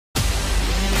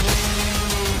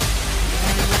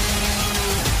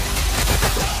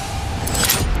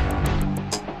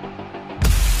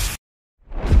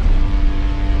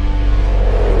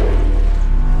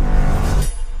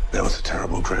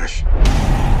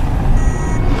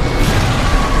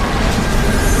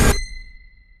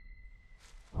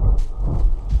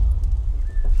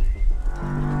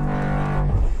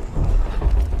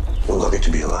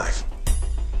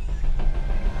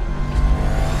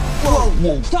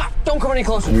Stop! Don't come any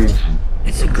closer.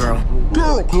 It's a girl.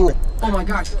 Girl! Oh my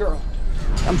gosh, girl.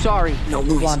 I'm sorry. No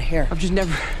noise. Blonde hair. I've just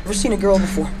never seen a girl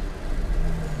before.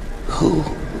 Who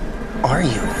are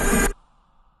you?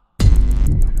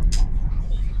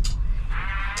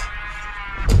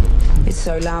 It's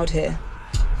so loud here.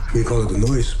 We call it the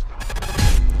noise.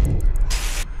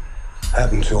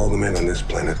 Happened to all the men on this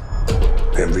planet.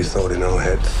 Every thought in our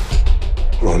heads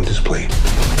on display.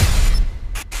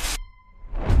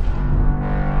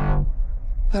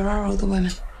 Where are all the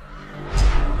women?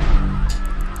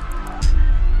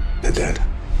 They're dead.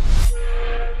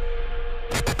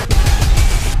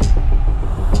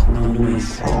 No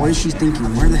noise. What is she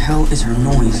thinking? Where the hell is her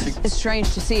noise? It's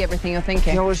strange to see everything you're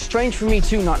thinking. You know, it's strange for me,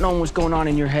 too, not knowing what's going on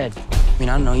in your head. I mean,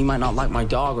 I don't know, you might not like my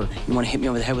dog, or you want to hit me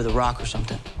over the head with a rock or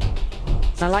something.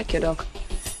 I like your dog.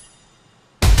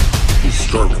 He's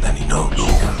stronger than he knows.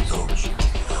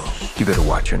 You better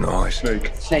watch your noise.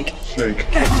 Snake.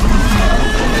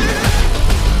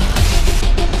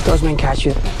 If those men catch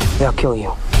you, they'll kill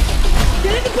you.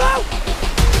 Get in the boat!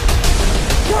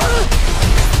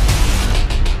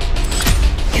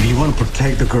 If you want to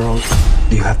protect the girl,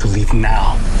 you have to leave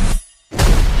now.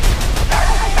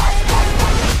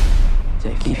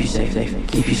 Safe, keep you safe,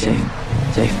 keep you safe.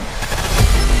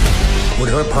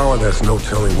 With her power, there's no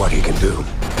telling what he can do.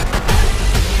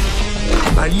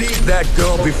 I need that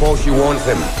girl before she wants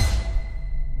him.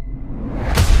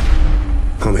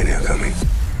 How many are coming?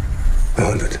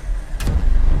 100?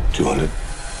 200?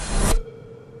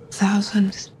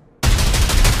 Thousands.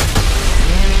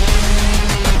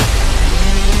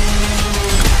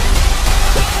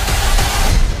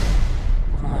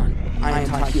 Come on. I am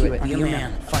Todd Hewitt. You're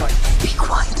man. Fight. Be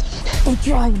quiet. I'm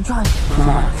trying. Come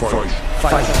on. Fight.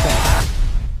 Fight.